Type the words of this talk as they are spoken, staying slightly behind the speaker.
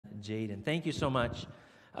Jaden. Thank you so much.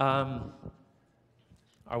 Are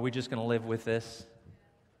we just going to live with this?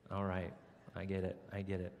 All right. I get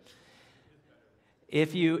it.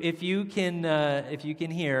 If you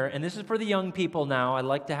can hear, and this is for the young people now, I'd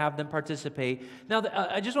like to have them participate. Now,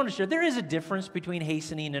 I just want to share, there is a difference between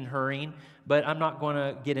hastening and hurrying, but I'm not going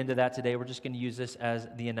to get into that today. We're just going to use this as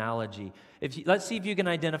the analogy. Let's see if you can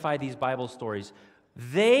identify these Bible stories.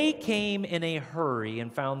 They came in a hurry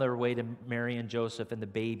and found their way to Mary and Joseph and the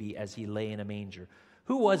baby as he lay in a manger.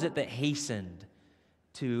 Who was it that hastened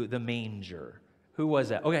to the manger? Who was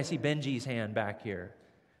that? Okay, I see Benji's hand back here.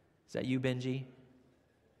 Is that you, Benji?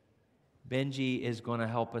 Benji is going to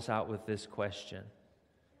help us out with this question.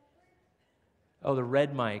 Oh, the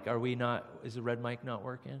red mic. Is the red mic not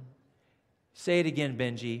working? Say it again,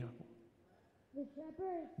 Benji. The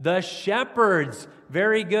shepherds. The shepherds.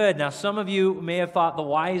 Very good. Now, some of you may have thought the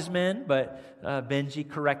wise men, but Benji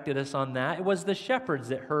corrected us on that. It was the shepherds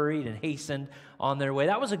that hurried and hastened on their way.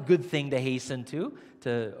 That was a good thing to hasten to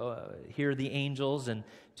hear the angels and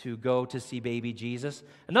to go to see baby Jesus.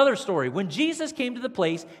 Another story. When Jesus came to the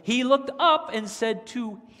place, he looked up and said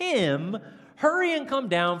to him, "Hurry and come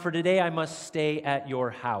down, for today I must stay at your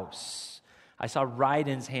house." I saw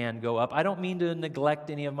Ryden's hand go up. I don't mean to neglect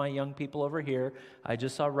any of my young people over here. I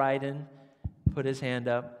just saw Ryden put his hand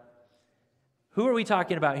up. Who are we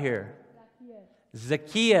talking about here?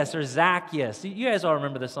 Zacchaeus or Zacchaeus. You guys all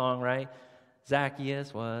remember the song, right?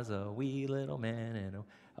 Zacchaeus was a wee little man. And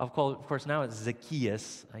of course, now it's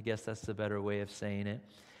Zacchaeus. I guess that's the better way of saying it.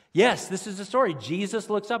 Yes, this is the story. Jesus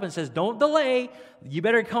looks up and says, "Don't delay. You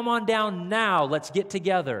better come on down now. Let's get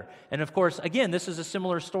together." And of course, again, this is a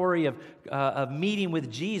similar story of meeting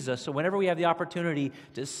with Jesus. So whenever we have the opportunity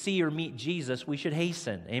to see or meet Jesus, we should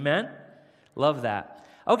hasten. Amen? Love that.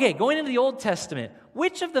 Okay, going into the Old Testament,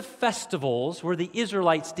 which of the festivals were the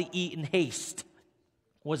Israelites to eat in haste?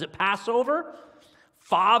 Was it Passover,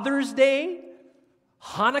 Father's Day,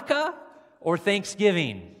 Hanukkah, or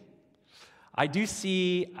Thanksgiving? I do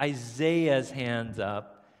see Isaiah's hands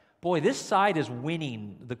up. Boy, this side is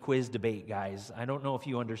winning the quiz debate, guys. I don't know if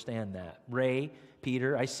you understand that. Ray,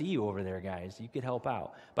 Peter, I see you over there, guys. You could help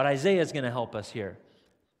out. But Isaiah's going to help us here.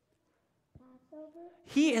 Passover?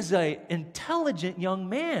 He is an intelligent young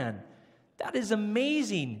man. That is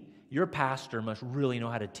amazing. Your pastor must really know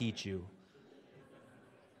how to teach you.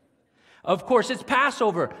 Of course, it's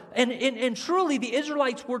Passover. And truly, the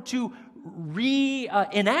Israelites were to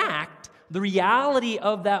reenact the reality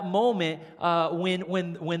of that moment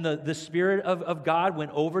when the Spirit of God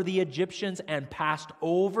went over the Egyptians and passed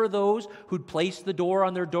over those who'd placed the door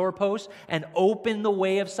on their doorposts and opened the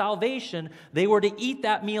way of salvation. They were to eat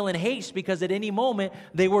that meal in haste because at any moment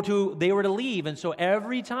they were to leave. And so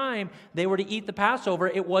every time they were to eat the Passover,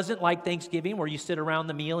 it wasn't like Thanksgiving where you sit around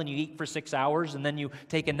the meal and you eat for 6 hours and then you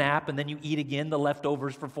take a nap and then you eat again the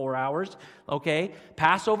leftovers for 4 hours. Okay?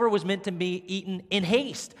 Passover was meant to be eaten in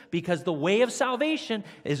haste because the way of salvation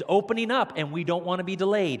is opening up and we don't want to be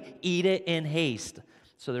delayed. Eat it in haste.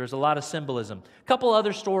 So there's a lot of symbolism. A couple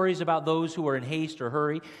other stories about those who are in haste or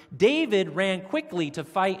hurry. David ran quickly to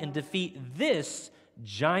fight and defeat this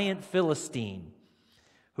giant Philistine.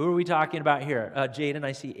 Who are we talking about here? Jaden,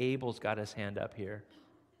 I see Abel's got his hand up here.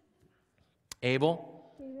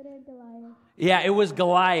 Abel? David and Goliath. Yeah, it was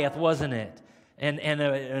Goliath, wasn't it? And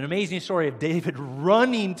an amazing story of David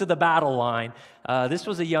running to the battle line. This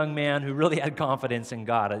was a young man who really had confidence in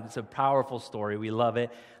God. It's a powerful story. We love it.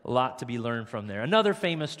 A lot to be learned from there. Another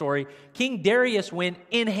famous story, King Darius went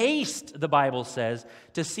in haste, the Bible says,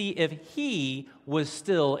 to see if he was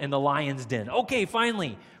still in the lion's den. Okay,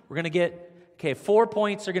 finally, we're going to get, 4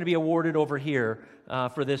 points are going to be awarded over here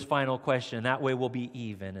for this final question. That way we'll be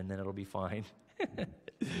even, and then it'll be fine.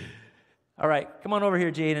 All right, come on over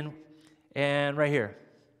here, Jaden. And right here.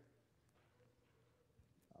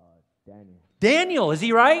 Daniel, is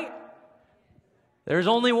he right? There's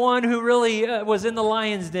only one who really was in the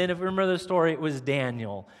lion's den. If you remember the story, it was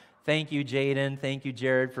Daniel. Thank you, Jaden. Thank you,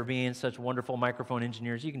 Jared, for being such wonderful microphone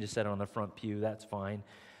engineers. You can just sit on the front pew. That's fine.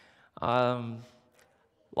 A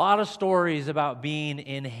lot of stories about being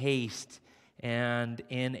in haste and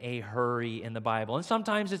in a hurry in the Bible. And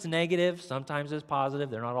sometimes it's negative, sometimes it's positive.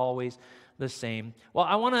 They're not always the same. Well,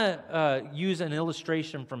 I want to use an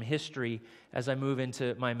illustration from history as I move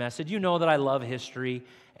into my message. You know that I love history,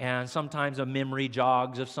 and sometimes a memory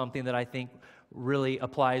jogs of something that I think really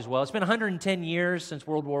applies well. It's been 110 years since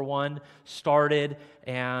World War I started,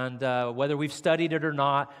 and whether we've studied it or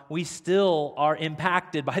not, we still are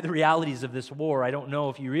impacted by the realities of this war. I don't know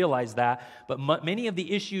if you realize that, but many of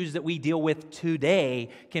the issues that we deal with today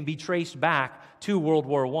can be traced back to World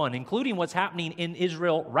War I, including what's happening in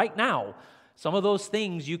Israel right now. Some of those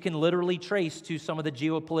things you can literally trace to some of the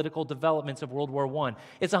geopolitical developments of World War I.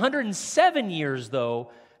 It's 107 years,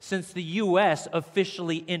 though, since the U.S.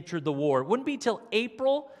 officially entered the war. It wouldn't be till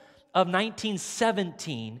April of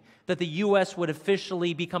 1917 that the U.S. would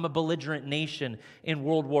officially become a belligerent nation in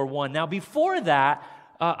World War I. Now, before that,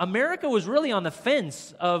 America was really on the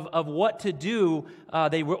fence of what to do.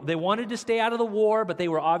 They wanted to stay out of the war, but they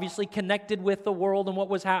were obviously connected with the world and what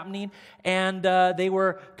was happening, and they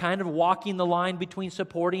were kind of walking the line between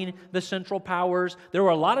supporting the Central Powers. There were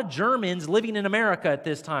a lot of Germans living in America at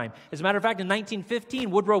this time. As a matter of fact, in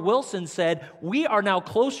 1915, Woodrow Wilson said, "We are now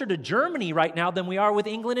closer to Germany right now than we are with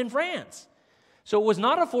England and France." So it was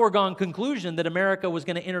not a foregone conclusion that America was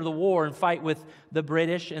going to enter the war and fight with the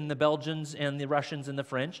British and the Belgians and the Russians and the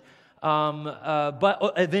French.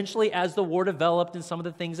 But eventually, as the war developed and some of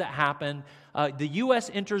the things that happened, the U.S.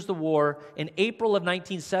 enters the war in April of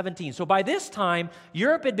 1917. So by this time,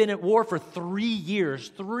 Europe had been at war for 3 years,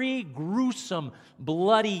 3 gruesome,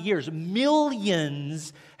 bloody years.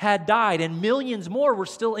 Millions had died, and millions more were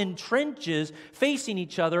still in trenches facing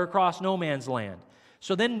each other across no man's land.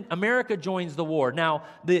 So then America joins the war. Now,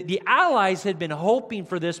 the Allies had been hoping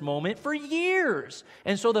for this moment for years.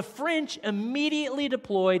 And so the French immediately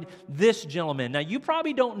deployed this gentleman. Now, you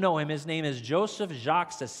probably don't know him. His name is Joseph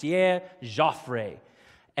Jacques Césaire Joffre.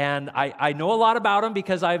 And I know a lot about him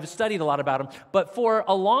because I've studied a lot about him. But for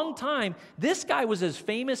a long time, this guy was as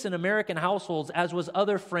famous in American households as was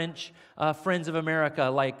other French friends of America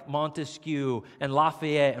like Montesquieu and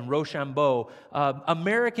Lafayette and Rochambeau.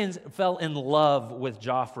 Americans fell in love with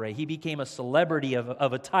Joffre. He became a celebrity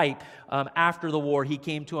of a type. After the war, he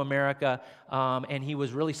came to America, and he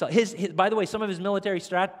was really... By the way, some of his military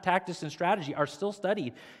tactics and strategy are still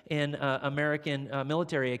studied in American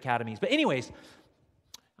military academies. But anyways...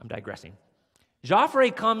 I'm digressing.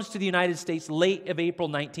 Joffre comes to the United States late of April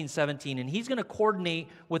 1917, and he's going to coordinate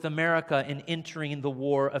with America in entering the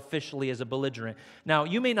war officially as a belligerent. Now,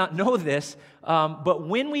 you may not know this, but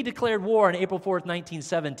when we declared war on April 4th,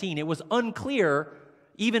 1917, it was unclear,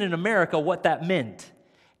 even in America, what that meant.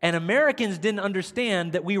 And Americans didn't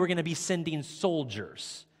understand that we were going to be sending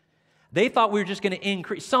soldiers. They thought we were just going to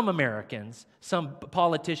increase, some Americans, some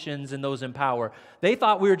politicians and those in power, they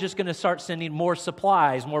thought we were just going to start sending more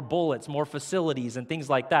supplies, more bullets, more facilities, and things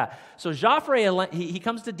like that. So Joffre, he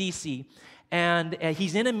comes to D.C., and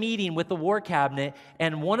he's in a meeting with the War Cabinet,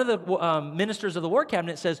 and one of the ministers of the War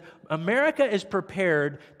Cabinet says, America is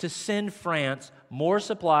prepared to send France more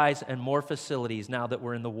supplies and more facilities now that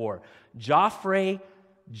we're in the war. Joffre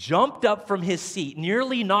jumped up from his seat,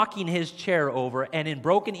 nearly knocking his chair over, and in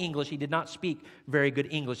broken English, he did not speak very good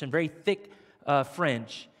English, in very thick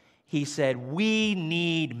French, he said, "We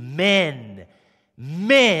need men,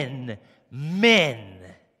 men, men."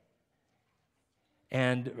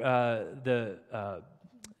 And the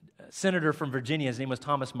senator from Virginia, his name was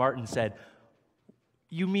Thomas Martin, said,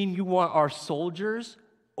 "You mean you want our soldiers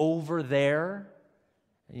over there?"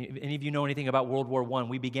 Any of you know anything about World War I?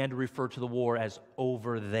 We began to refer to the war as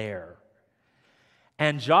over there.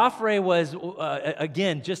 And Joffre was,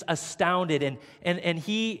 again, just astounded. And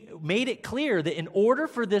he made it clear that in order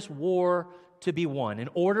for this war to be won, in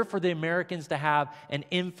order for the Americans to have an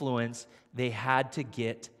influence, they had to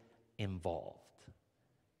get involved.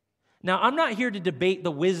 Now, I'm not here to debate the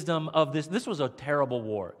wisdom of this. This was a terrible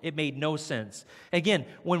war. It made no sense. Again,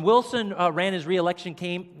 when Wilson ran his re-election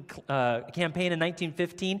campaign in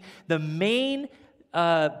 1915, the main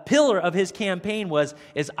pillar of his campaign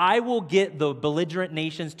is I will get the belligerent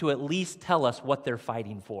nations to at least tell us what they're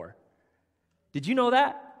fighting for. Did you know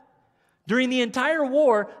that? During the entire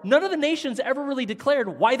war, none of the nations ever really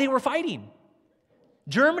declared why they were fighting.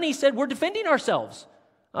 Germany said, we're defending ourselves.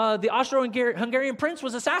 The Austro-Hungarian prince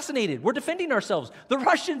was assassinated. We're defending ourselves. The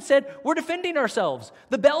Russians said, we're defending ourselves.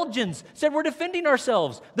 The Belgians said, we're defending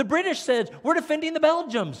ourselves. The British said, we're defending the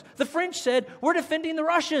Belgians. The French said, we're defending the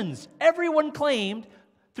Russians. Everyone claimed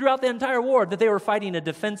throughout the entire war that they were fighting a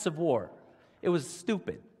defensive war. It was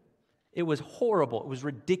stupid. It was horrible. It was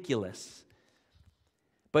ridiculous.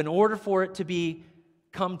 But in order for it to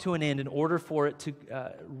come to an end, in order for it to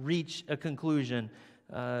reach a conclusion,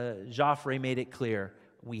 Joffre made it clear,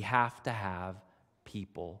 we have to have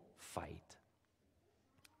people fight.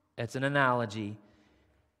 It's an analogy,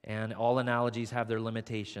 and all analogies have their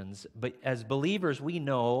limitations. But as believers, we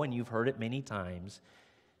know, and you've heard it many times,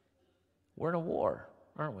 we're in a war,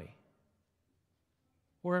 aren't we?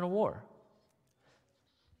 We're in a war.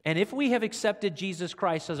 And if we have accepted Jesus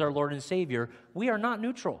Christ as our Lord and Savior, we are not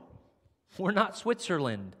neutral. We're not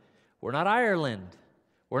Switzerland. We're not Ireland.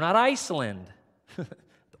 We're not Iceland.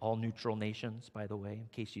 All neutral nations, by the way, in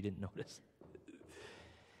case you didn't notice.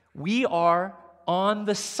 We are on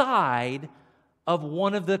the side of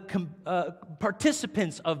one of the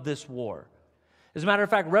participants of this war. As a matter of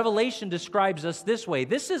fact, Revelation describes us this way.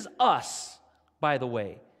 This is us, by the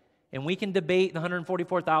way. And we can debate the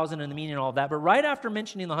 144,000 and the meaning and all of that. But right after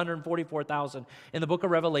mentioning the 144,000 in the book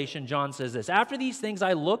of Revelation, John says this: "After these things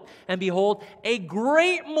I looked, and behold, a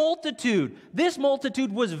great multitude." This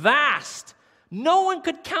multitude was vast. No one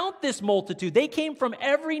could count this multitude. They came from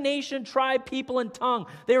every nation, tribe, people, and tongue.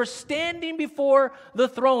 They were standing before the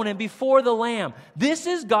throne and before the Lamb. This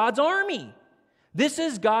is God's army. This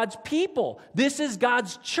is God's people. This is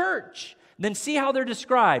God's church. Then see how they're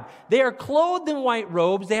described. They are clothed in white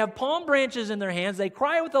robes. They have palm branches in their hands. They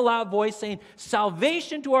cry with a loud voice, saying,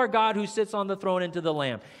 "Salvation to our God who sits on the throne and to the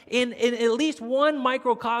Lamb." In at least one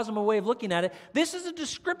microcosm, a way of looking at it, this is a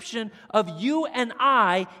description of you and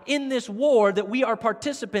I in this war that we are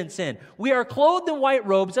participants in. We are clothed in white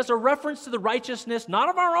robes. That's a reference to the righteousness, not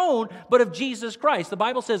of our own, but of Jesus Christ. The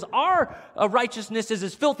Bible says our righteousness is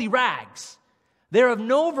as filthy rags. They're of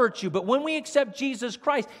no virtue, but when we accept Jesus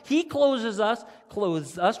Christ, He clothes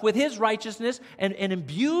us with His righteousness and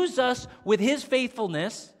imbues us with His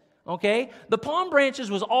faithfulness, okay? The palm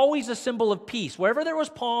branches was always a symbol of peace. Wherever there was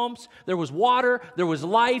palms, there was water, there was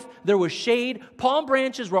life, there was shade. Palm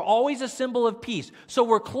branches were always a symbol of peace. So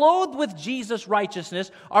we're clothed with Jesus'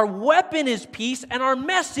 righteousness. Our weapon is peace, and our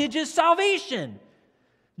message is salvation.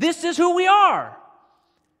 This is who we are.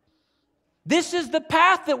 This is the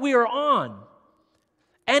path that we are on.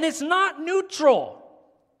 And it's not neutral.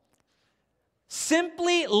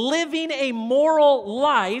 Simply living a moral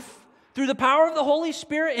life through the power of the Holy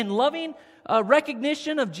Spirit and loving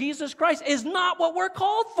recognition of Jesus Christ is not what we're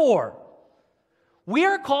called for. We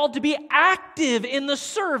are called to be active in the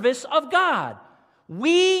service of God.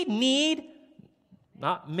 We need,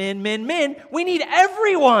 not men, we need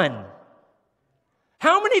everyone.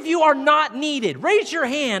 How many of you are not needed? Raise your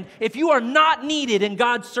hand if you are not needed in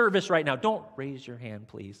God's service right now. Don't raise your hand,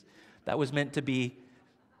 please. That was meant to be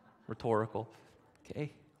rhetorical.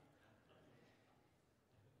 Okay?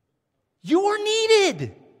 You are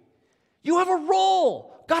needed. You have a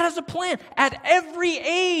role. God has a plan at every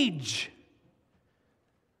age.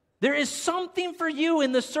 There is something for you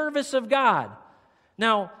in the service of God.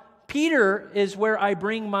 Now, Peter is where I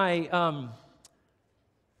bring my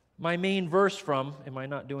main verse from. Am I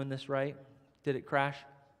not doing this right? Did it crash?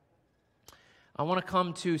 I want to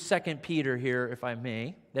come to 2 Peter here, if I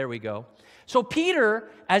may. There we go. So Peter,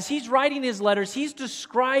 as he's writing his letters, he's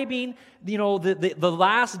describing, the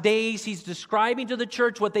last days. He's describing to the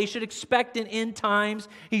church what they should expect in end times.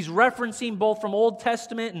 He's referencing both from Old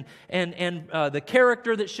Testament and the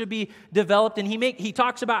character that should be developed. And he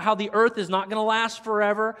talks about how the earth is not going to last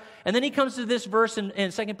forever. And then he comes to this verse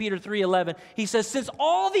in 2 Peter 3:11. He says, since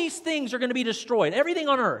all these things are going to be destroyed, everything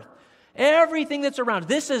on earth, everything that's around,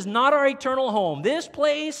 this is not our eternal home. This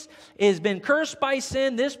place has been cursed by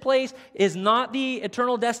sin. This place is not the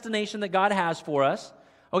eternal destination that God has for us.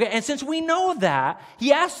 Okay, and since we know that,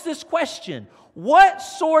 he asks this question: what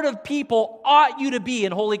sort of people ought you to be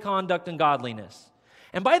in holy conduct and godliness?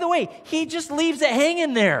 And by the way, he just leaves it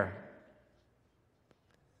hanging there.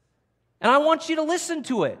 And I want you to listen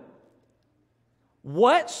to it.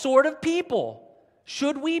 What sort of people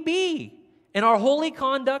should we be in our holy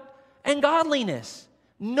conduct and godliness,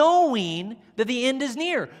 knowing that the end is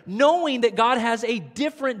near, knowing that God has a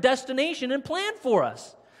different destination and plan for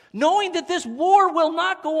us, knowing that this war will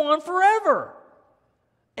not go on forever.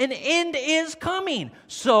 An end is coming.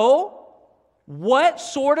 So, what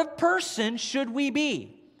sort of person should we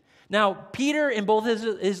be? Now, Peter, in both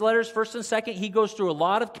his letters, 1st and 2nd, he goes through a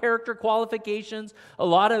lot of character qualifications, a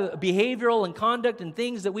lot of behavioral and conduct and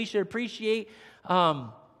things that we should appreciate.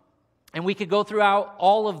 And we could go throughout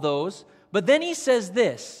all of those. But then he says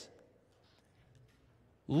this: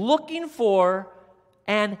 looking for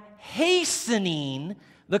and hastening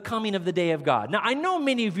the coming of the day of God. Now, I know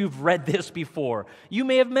many of you have read this before. You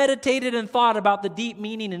may have meditated and thought about the deep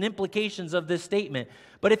meaning and implications of this statement.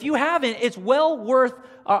 But if you haven't, it's well worth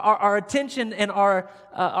our attention and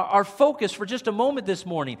our focus for just a moment this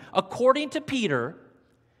morning. According to Peter,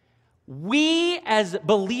 we as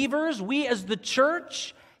believers, we as the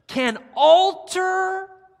church, can alter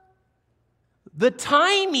the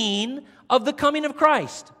timing of the coming of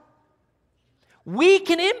Christ. We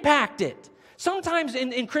can impact it. Sometimes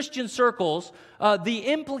in Christian circles, the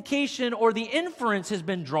implication or the inference has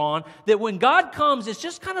been drawn that when God comes, it's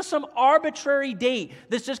just kind of some arbitrary date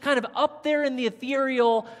that's just kind of up there in the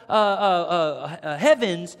ethereal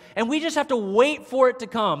heavens, and we just have to wait for it to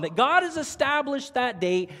come. That God has established that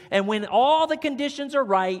date, and when all the conditions are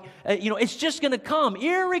right, it's just going to come,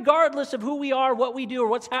 irregardless of who we are, what we do, or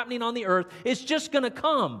what's happening on the earth. It's just going to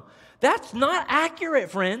come. That's not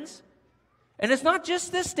accurate, friends. And it's not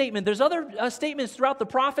just this statement. There's other statements throughout the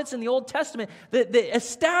prophets in the Old Testament that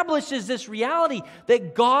establishes this reality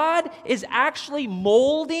that God is actually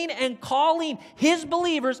molding and calling His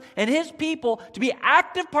believers and His people to be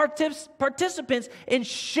active participants in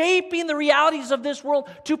shaping the realities of this world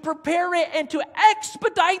to prepare it and to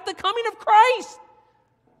expedite the coming of Christ.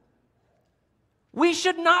 We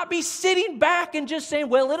should not be sitting back and just saying,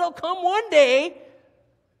 well, it'll come one day.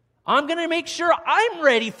 I'm going to make sure I'm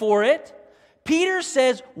ready for it. Peter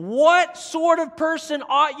says, what sort of person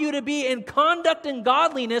ought you to be in conduct and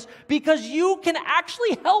godliness, because you can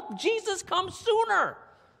actually help Jesus come sooner.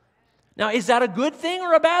 Now, is that a good thing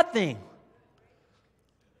or a bad thing?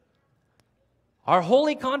 Our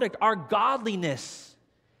holy conduct, our godliness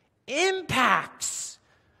impacts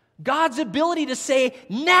God's ability to say,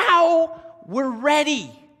 now we're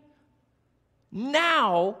ready.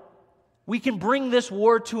 Now we can bring this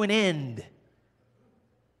war to an end.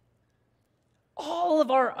 All of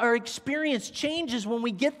our experience changes when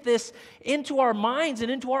we get this into our minds and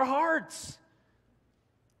into our hearts.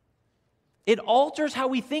 It alters how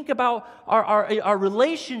we think about our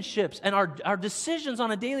relationships and our decisions on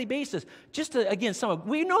a daily basis. Just to, again,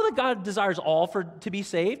 we know that God desires all to be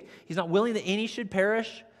saved. He's not willing that any should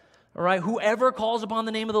perish. All right, whoever calls upon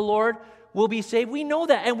the name of the Lord will be saved. We know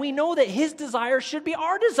that, and we know that His desire should be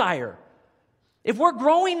our desire. If we're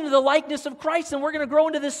growing into the likeness of Christ, then we're going to grow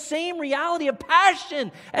into this same reality of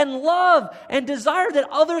passion and love and desire that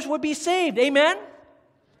others would be saved. Amen?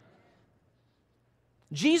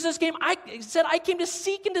 Jesus came, I came to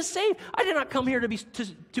seek and to save. I did not come here to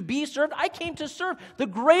be served. I came to serve. The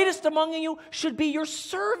greatest among you should be your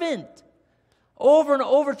servant. Over and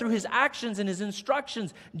over through His actions and His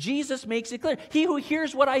instructions, Jesus makes it clear. He who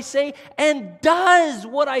hears what I say and does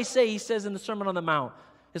what I say, He says in the Sermon on the Mount,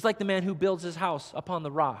 is like the man who builds his house upon the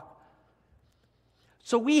rock.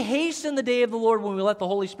 So we hasten the day of the Lord when we let the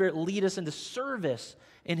Holy Spirit lead us into service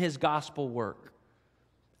in His gospel work.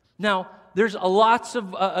 Now, there's lots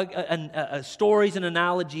of stories and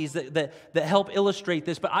analogies that help illustrate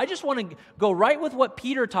this, but I just want to go right with what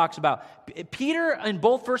Peter talks about. Peter, in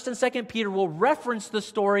both 1st and 2nd Peter, will reference the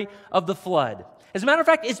story of the flood. As a matter of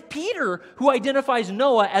fact, it's Peter who identifies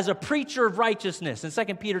Noah as a preacher of righteousness in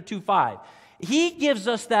 2 Peter 2:5. He gives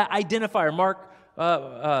us that identifier.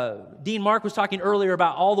 Dean Mark was talking earlier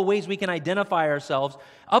about all the ways we can identify ourselves.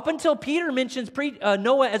 Up until Peter mentions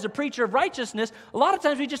Noah as a preacher of righteousness, a lot of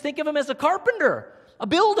times we just think of him as a carpenter, a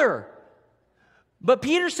builder. But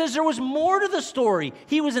Peter says there was more to the story.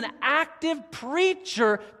 He was an active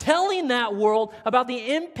preacher telling that world about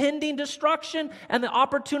the impending destruction and the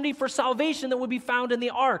opportunity for salvation that would be found in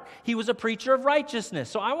the ark. He was a preacher of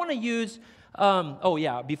righteousness. So I want to use,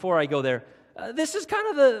 before I go there, this is kind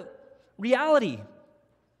of the reality.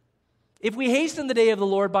 If we hasten the day of the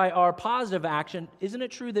Lord by our positive action, isn't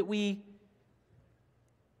it true that we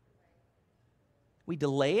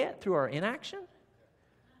delay it through our inaction?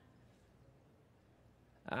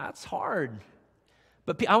 That's hard.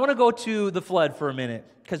 But I want to go to the flood for a minute,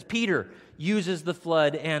 because Peter uses the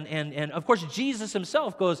flood, and of course Jesus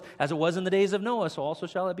Himself goes, as it was in the days of Noah, so also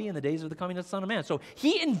shall it be in the days of the coming of the Son of Man. So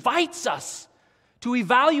He invites us to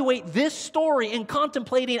evaluate this story and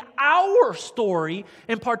contemplating our story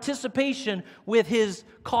and participation with His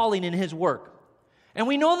calling and His work. And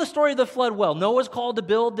we know the story of the flood well. Noah's called to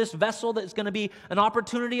build this vessel that's going to be an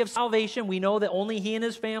opportunity of salvation. We know that only he and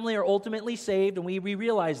his family are ultimately saved, and we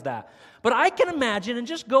realize that. But I can imagine, and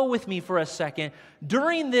just go with me for a second,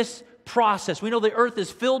 during this process, we know the earth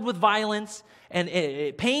is filled with violence, and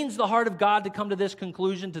it pains the heart of God to come to this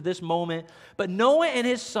conclusion, to this moment. But Noah and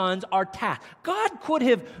his sons are tasked. God could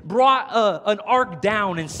have brought an ark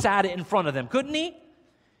down and sat it in front of them, couldn't He?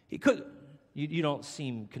 He could. You don't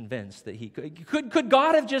seem convinced that He could. Could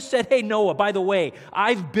God have just said, hey, Noah, by the way,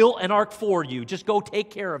 I've built an ark for you. Just go take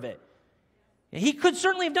care of it. He could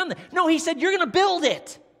certainly have done that. No, He said, you're going to build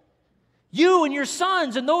it. You and your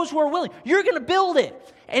sons and those who are willing, you're going to build it.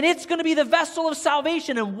 And it's going to be the vessel of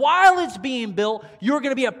salvation. And while it's being built, you're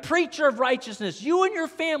going to be a preacher of righteousness. You and your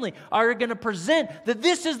family are going to present that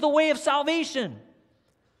this is the way of salvation.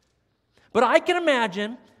 But I can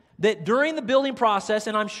imagine that during the building process,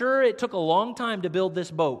 and I'm sure it took a long time to build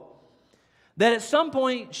this boat, that at some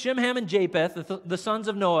point, Shem, Ham, and Japheth, the sons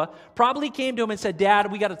of Noah, probably came to him and said,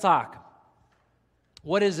 Dad, we got to talk.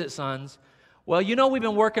 What is it, sons? Well, you know we've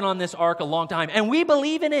been working on this ark a long time, and we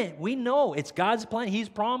believe in it. We know it's God's plan. He's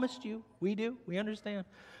promised you. We do. We understand.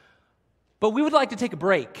 But we would like to take a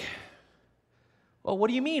break. Well, what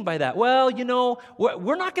do you mean by that? Well, you know,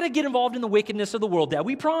 we're not going to get involved in the wickedness of the world, Dad.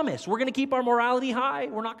 We promise. We're going to keep our morality high.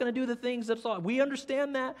 We're not going to do the things that's all. We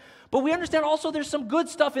understand that. But we understand also there's some good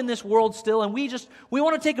stuff in this world still, and we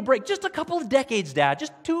want to take a break. Just a couple of decades, Dad.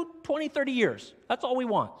 Just 20, 30 years. That's all we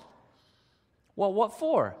want. Well, what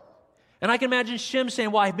for? And I can imagine Shem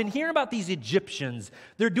saying, well, I've been hearing about these Egyptians.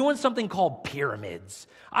 They're doing something called pyramids.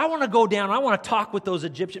 I want to go down. I want to talk with those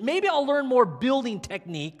Egyptians. Maybe I'll learn more building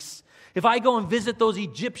techniques. If I go and visit those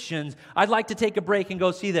Egyptians, I'd like to take a break and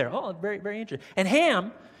go see there. Oh, very, very interesting. And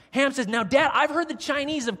Ham says, now, Dad, I've heard the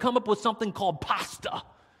Chinese have come up with something called pasta.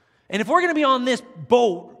 And if we're going to be on this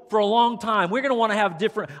boat for a long time, we're going to want to have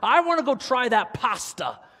different. I want to go try that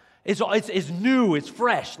pasta. It's new. It's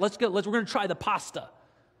fresh. We're going to try the pasta.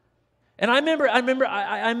 And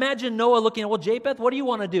I imagine Noah looking at, well, Japheth, what do you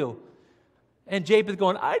want to do? And Japheth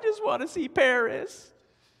going, I just want to see Paris.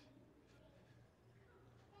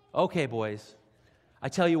 Okay, boys, I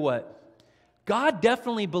tell you what, God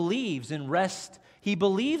definitely believes in rest. He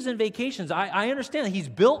believes in vacations. I understand that He's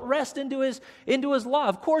built rest into His law.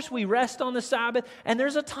 Of course, we rest on the Sabbath, and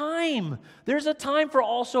there's a time. There's a time for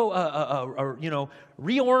also,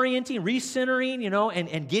 reorienting, recentering,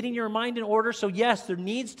 and getting your mind in order. So yes, there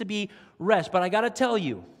needs to be rest. But I got to tell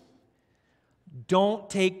you, don't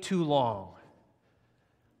take too long.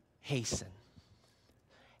 Hasten.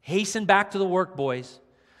 Hasten back to the work, boys.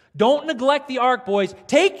 Don't neglect the ark, boys.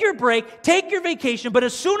 Take your break, take your vacation, but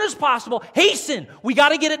as soon as possible, hasten. We got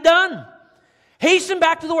to get it done. Hasten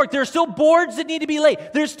back to the work. There are still boards that need to be laid.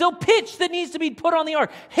 There's still pitch that needs to be put on the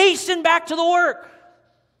ark. Hasten back to the work.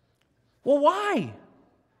 Well, why?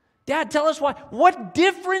 Dad, tell us why. What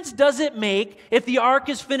difference does it make if the ark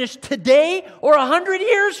is finished today or 100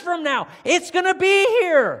 years from now? It's going to be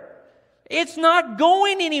here. It's not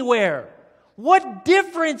going anywhere. What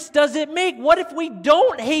difference does it make? What if we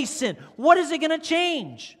don't hasten? What is it going to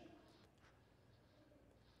change?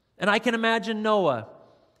 And I can imagine Noah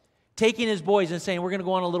taking his boys and saying, we're going to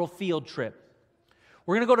go on a little field trip.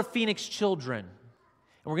 We're going to go to Phoenix Children,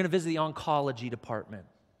 and we're going to visit the oncology department.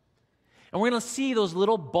 And we're going to see those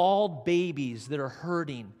little bald babies that are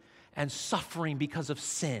hurting and suffering because of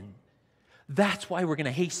sin. That's why we're going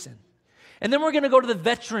to hasten. And then we're going to go to the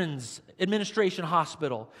Veterans Administration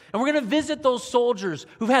Hospital. And we're going to visit those soldiers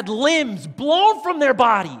who've had limbs blown from their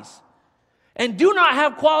bodies and do not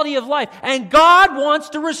have quality of life. And God wants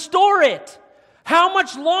to restore it. How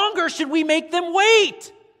much longer should we make them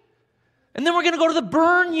wait? And then we're going to go to the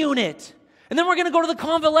burn unit. And then we're going to go to the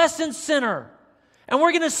convalescence center. And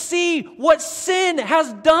we're going to see what sin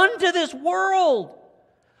has done to this world.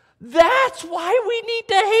 That's why we need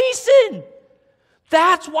to hasten.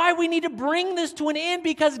 That's why we need to bring this to an end,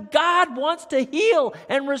 because God wants to heal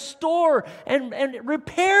and restore and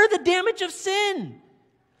repair the damage of sin.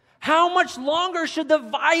 How much longer should the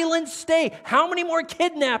violence stay? How many more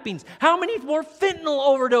kidnappings? How many more fentanyl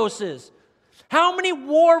overdoses? How many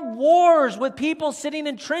wars with people sitting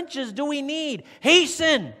in trenches do we need?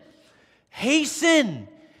 Hasten. Hasten.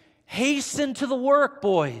 Hasten to the work,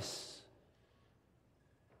 boys.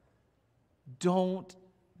 Don't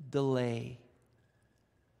delay.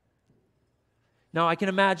 Now, I can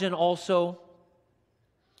imagine also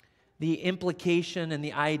the implication and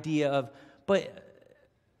the idea of, but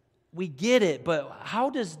we get it, but how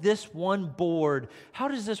does this one board, how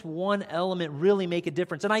does this one element really make a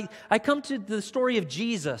difference? And I come to the story of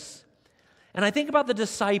Jesus, and I think about the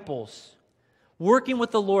disciples working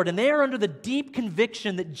with the Lord, and they are under the deep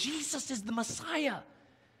conviction that Jesus is the Messiah.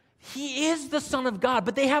 He is the Son of God,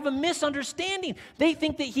 but they have a misunderstanding. They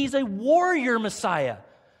think that He's a warrior Messiah.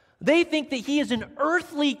 They think that He is an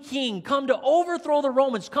earthly king, come to overthrow the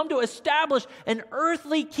Romans, come to establish an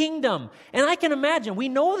earthly kingdom. And I can imagine, we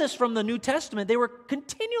know this from the New Testament, they were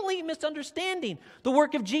continually misunderstanding the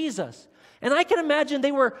work of Jesus. And I can imagine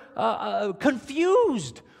they were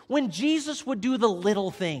confused when Jesus would do the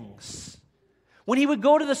little things. When He would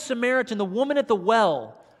go to the Samaritan, the woman at the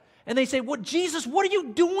well, and they say, well, Jesus, what are you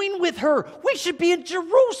doing with her? We should be in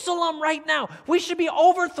Jerusalem right now. We should be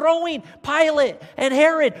overthrowing Pilate and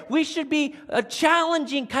Herod. We should be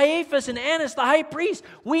challenging Caiaphas and Annas, the high priest.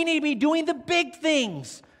 We need to be doing the big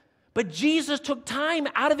things. But Jesus took time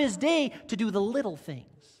out of His day to do the little things.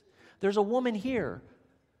 There's a woman here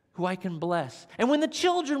who I can bless. And when the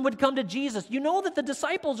children would come to Jesus, you know that the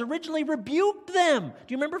disciples originally rebuked them.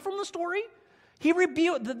 Do you remember from the story? He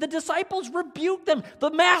rebuked, the disciples rebuked them. The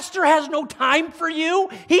master has no time for you.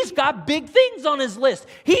 He's got big things on his list.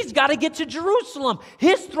 He's got to get to Jerusalem.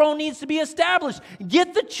 His throne needs to be established.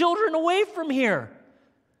 Get the children away from here.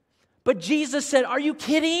 But Jesus said, are you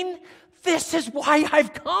kidding? This is why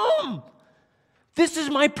I've come. This is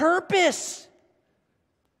my purpose.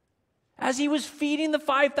 As he was feeding the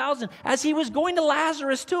 5,000, as he was going to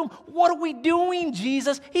Lazarus' tomb, what are we doing,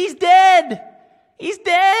 Jesus? He's dead. He's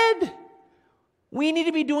dead. We need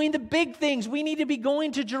to be doing the big things. We need to be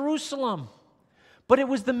going to Jerusalem. But it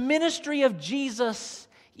was the ministry of Jesus,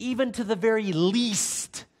 even to the very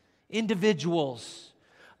least individuals,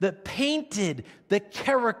 that painted the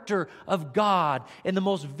character of God in the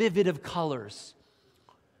most vivid of colors.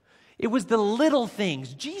 It was the little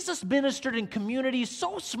things. Jesus ministered in communities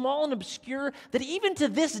so small and obscure that even to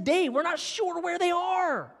this day, we're not sure where they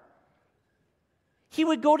are. He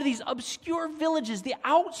would go to these obscure villages, the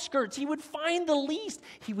outskirts. He would find the least.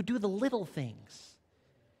 He would do the little things.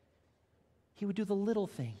 He would do the little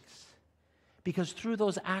things. Because through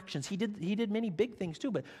those actions, he did many big things too,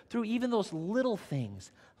 but through even those little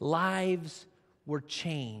things, lives were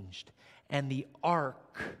changed. And the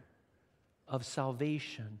ark of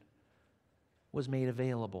salvation was made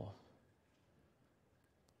available.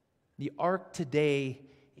 The ark today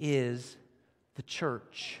is the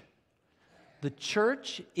church. The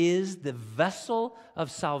church is the vessel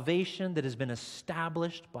of salvation that has been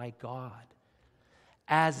established by God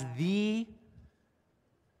as the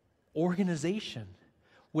organization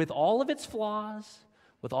with all of its flaws,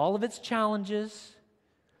 with all of its challenges,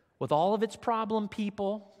 with all of its problem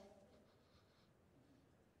people.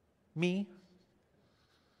 Me,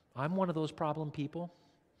 I'm one of those problem people.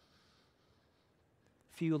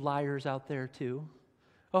 A few liars out there too.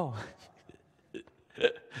 Oh.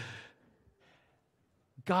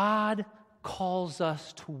 God calls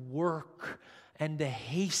us to work and to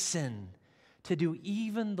hasten to do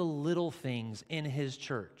even the little things in His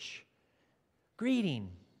church. Greeting,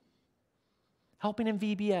 helping in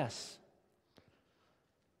VBS,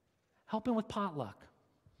 helping with potluck,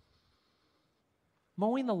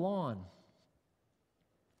 mowing the lawn.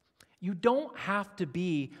 You don't have to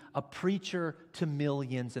be a preacher to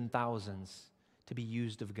millions and thousands to be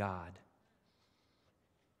used of God.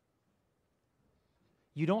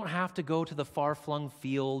 You don't have to go to the far-flung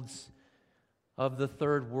fields of the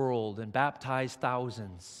third world and baptize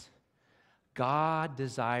thousands. God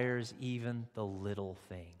desires even the little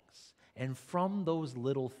things. And from those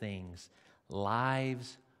little things,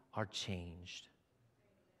 lives are changed.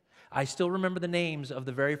 I still remember the names of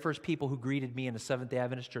the very first people who greeted me in the Seventh-day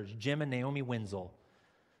Adventist Church, Jim and Naomi Wenzel.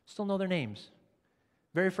 Still know their names.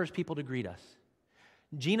 Very first people to greet us.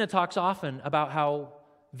 Gina talks often about how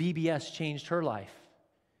VBS changed her life.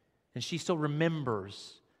 And she still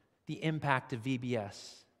remembers the impact of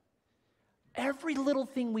VBS. Every little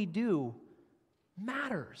thing we do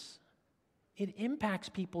matters. It impacts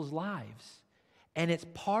people's lives. And it's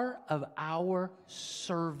part of our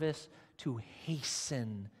service to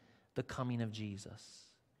hasten the coming of Jesus.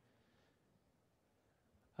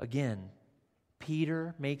 Again,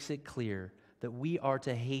 Peter makes it clear that we are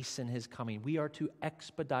to hasten His coming. We are to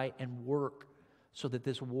expedite and work so that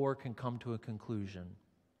this war can come to a conclusion.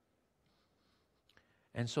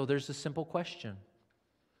 And so there's a simple question.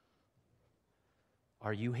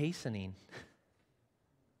 Are you hastening?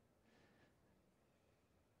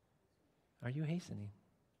 Are you hastening?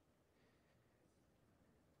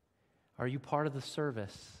 Are you part of the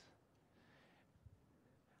service?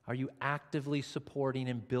 Are you actively supporting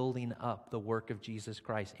and building up the work of Jesus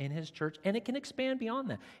Christ in His church? And it can expand beyond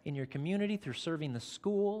that. In your community, through serving the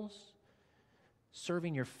schools,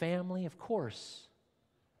 serving your family, of course.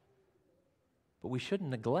 But we shouldn't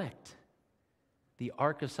neglect the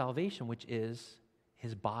ark of salvation, which is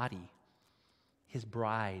His body, His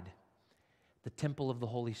bride, the temple of the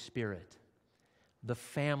Holy Spirit, the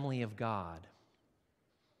family of God,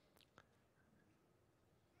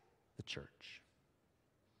 the church.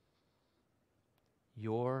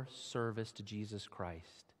 Your service to Jesus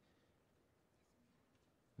Christ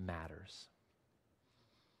matters.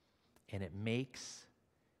 And it makes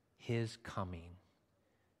His coming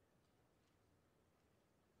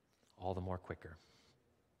all the more quicker.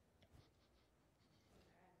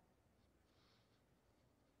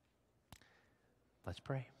 Let's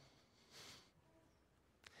pray.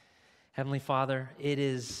 Heavenly Father, it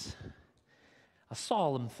is a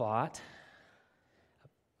solemn thought,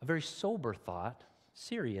 a very sober thought,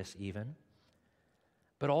 serious even,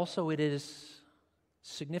 but also it is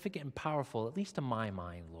significant and powerful, at least to my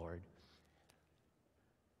mind, Lord,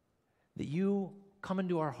 that You come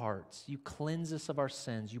into our hearts, You cleanse us of our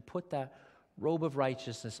sins, You put that robe of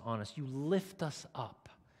righteousness on us. You lift us up.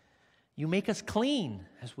 You make us clean,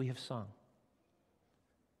 as we have sung.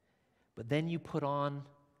 But then you put on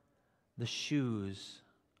the shoes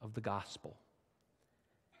of the gospel.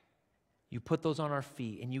 You put those on our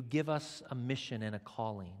feet, and you give us a mission and a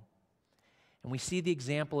calling. And we see the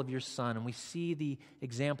example of your Son, and we see the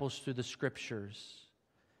examples through the Scriptures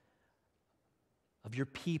of your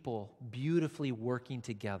people beautifully working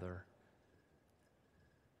together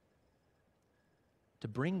to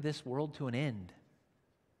bring this world to an end.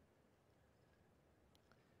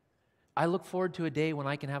 I look forward to a day when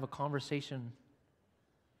I can have a conversation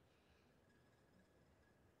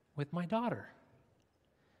with my daughter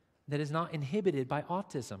that is not inhibited by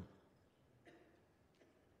autism.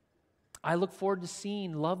 I look forward to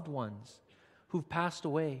seeing loved ones who've passed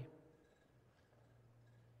away.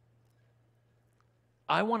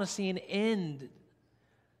 I want to see an end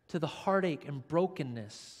to the heartache and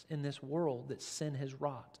brokenness in this world that sin has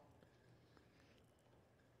wrought.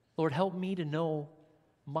 Lord, help me to know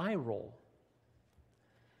my role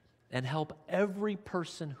and help every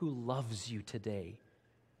person who loves you today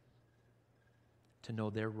to know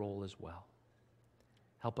their role as well.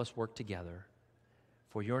 Help us work together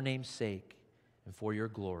for your name's sake and for your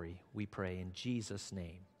glory, we pray in Jesus'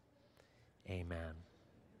 name. Amen.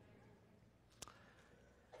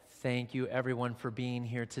 Thank you, everyone, for being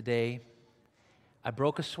here today. I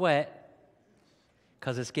broke a sweat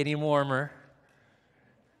because it's getting warmer,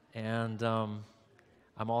 and I'm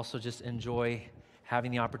also just enjoy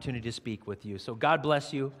having the opportunity to speak with you. So God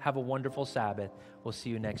bless you. Have a wonderful Sabbath. We'll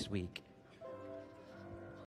see you next week.